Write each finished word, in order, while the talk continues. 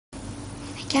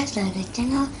podcast dari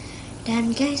channel.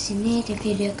 Dan guys, ini di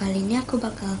video kali ini aku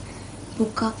bakal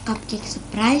buka cupcake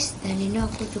surprise. Dan ini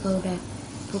aku juga udah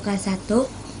buka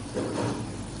satu.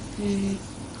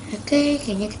 Oke,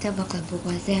 kayaknya kita bakal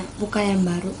buka yang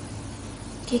baru.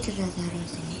 Oke, kita taruh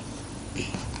sini.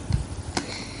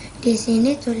 Di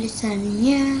sini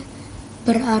tulisannya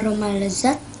beraroma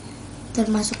lezat,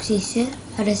 termasuk sisir.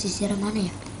 Ada sisir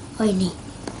mana ya? Oh, ini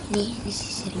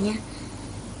sisirnya.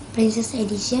 Princess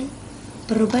Edition,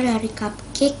 berubah dari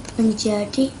cupcake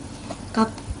menjadi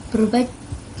berubah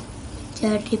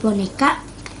jadi boneka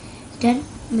dan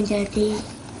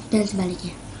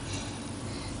sebaliknya.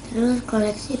 Terus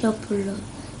koleksi 20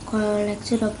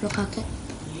 cupcake.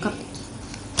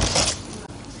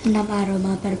 6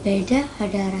 aroma berbeda,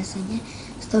 ada rasanya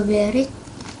strawberry,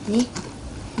 ini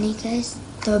guys,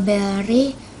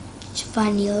 strawberry,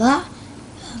 vanilla,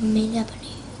 ini apa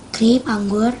nih, krim,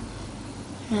 anggur,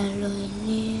 lalu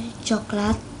ini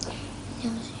coklat,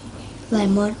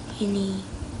 lemon, ini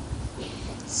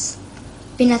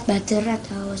peanut butter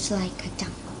atau selai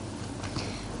kacang.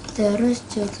 Terus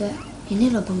juga ini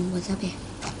lubang buat apa ya?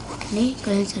 Ini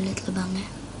kalian bisa lihat lubangnya,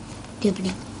 dia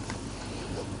bening.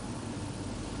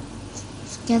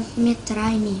 Sekian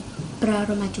mitra ini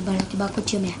beraroma, coba aku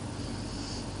cium ya.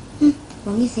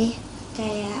 Wangi sih,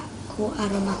 kayak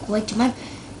aroma kue, cuman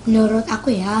menurut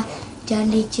aku ya,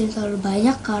 jangan dicium terlalu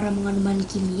banyak karena mengandung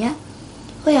kimia.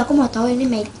 Oh ya, aku mau tahu ini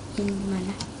made in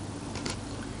mana.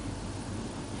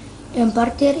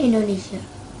 Importer Indonesia.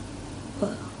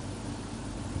 Wow.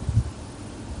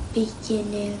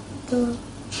 Bikinnya tuh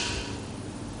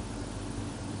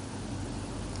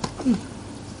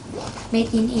made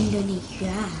in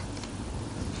Indonesia.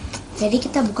 Jadi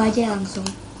kita buka aja langsung.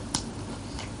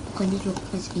 Bukannya juga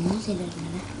masih bingung sih dari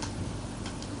mana.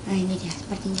 Nah, ini dia,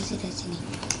 sepertinya sih dari sini.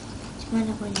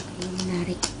 Cuman aku ini belum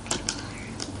menarik.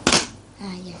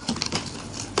 Ah ya,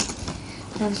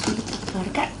 langsung kita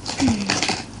keluarkan.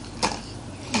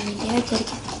 Ini dia,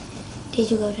 jadi dia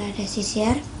juga udah ada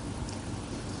sisir.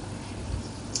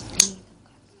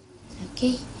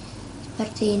 Oke,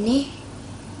 seperti ini.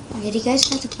 Jadi guys,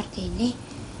 kan seperti ini.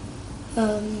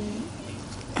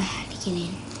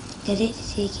 Dikinin. Jadi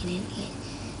diginin guys.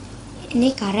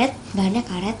 Ini karet, bahannya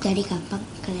karet, jadi gampang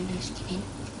kalian harus giniin.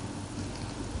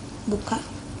 Buka.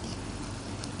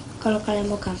 Kalau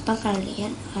kalian mau gampang,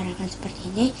 kalian arahkan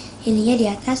seperti ini. Ininya di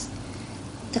atas,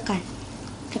 tekan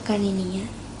ininya.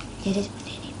 Jadi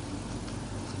seperti ini.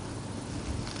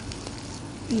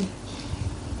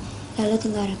 Lalu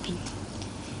tinggal rapin.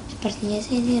 Sepertinya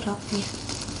sih ini roknya.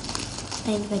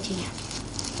 Nah, ini bajunya.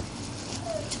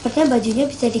 Sepertinya bajunya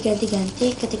bisa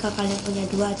diganti-ganti ketika kalian punya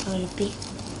 2 atau lebih.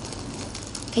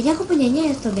 Kayaknya aku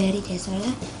punyanya yang strawberry deh,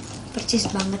 soalnya persis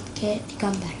banget kayak di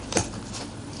gambar.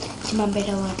 Cuma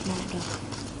beda warna doang.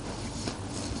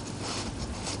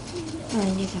 Oh,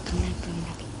 ini belakangnya belum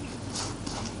rapi.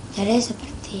 Jadi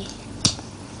seperti.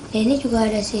 Dan ini juga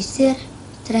ada sisir.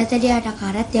 Ternyata dia ada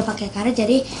karet, dia pakai karet,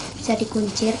 jadi bisa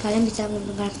dikuncir. Kalian bisa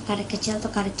menggunakan karet kecil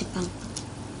atau karet Jepang.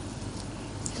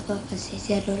 Aku kasih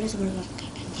sisir dulu sebelum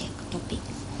pakai dia ke topi.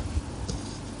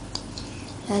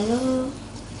 Lalu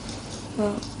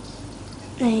nah,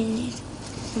 ini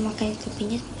memakai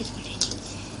topinya seperti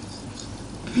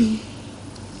ini.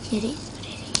 Jadi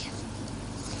seperti ini ya.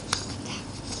 Nah,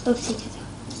 jatuh.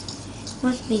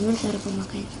 Mas bingung cara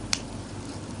pemakaian.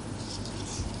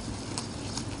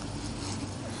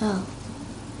 Nah,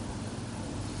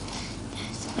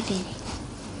 seperti ini.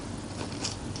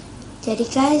 Jadi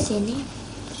guys, ini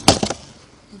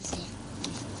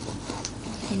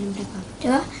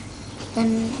berapa? Dan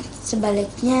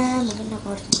sebaliknya mungkin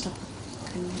aku harus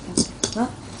mendapatkan mereka berdua.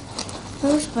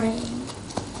 Terus seperti ini,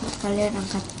 kalian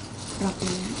angkat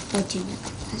roknya, bajunya ke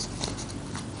atas.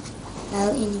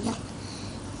 Lalu ini ya,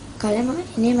 kalian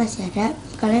ini masih ada,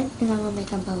 kalian tinggal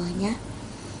memegang bawahnya,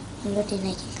 lalu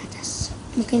dinaikin ke atas.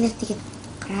 Mungkin sedikit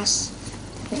keras,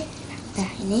 tapi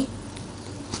nah ini,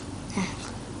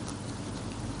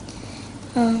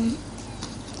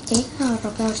 jadi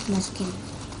roknya harus dimasukin.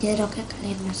 Jadi roknya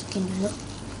kalian masukin dulu,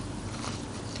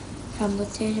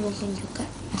 rambutnya mungkin juga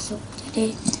masuk.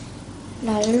 Jadi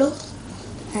lalu,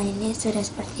 nah ini sudah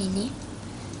seperti ini.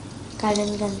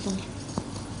 Kalian gantungnya.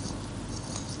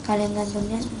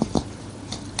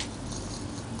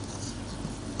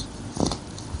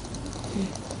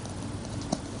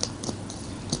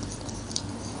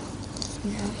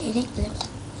 Nah, ini belum.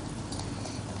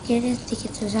 Jadi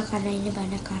sedikit susah karena ini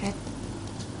banyak karet.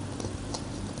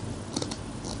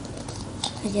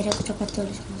 Jadi aku coba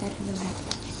tulis bentar dulu.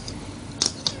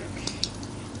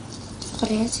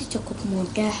 Sepertinya sih cukup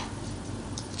mudah,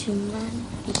 cuman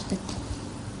ribet.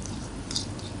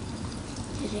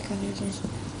 Jadi jadi kalian harus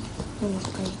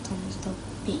menggunakan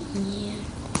topinya.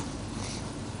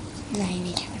 Nah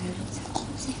ini cara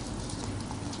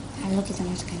lalu kita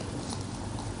masukkan.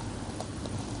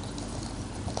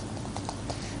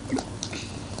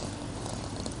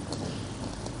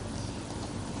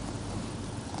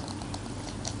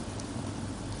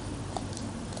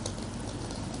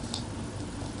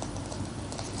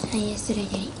 Nah ya sudah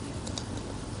jadi.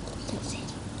 Selesai.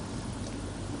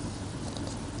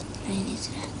 Nah ini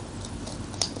sudah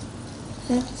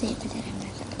selesai pencarian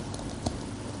mereka.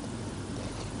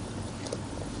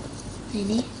 Nah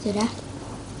ini sudah.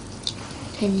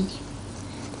 Dan ini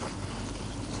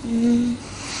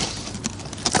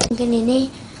mungkin ini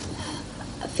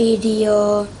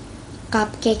video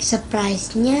cupcake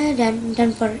surprise-nya, dan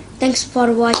thanks for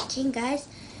watching guys,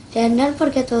 dan don't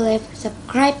forget to leave,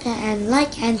 subscribe and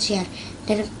like and share.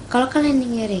 Dan kalau kalian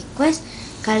ingin request,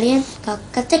 kalian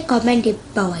ketik komen di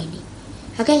bawah ini.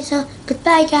 Okay, so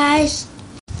goodbye guys.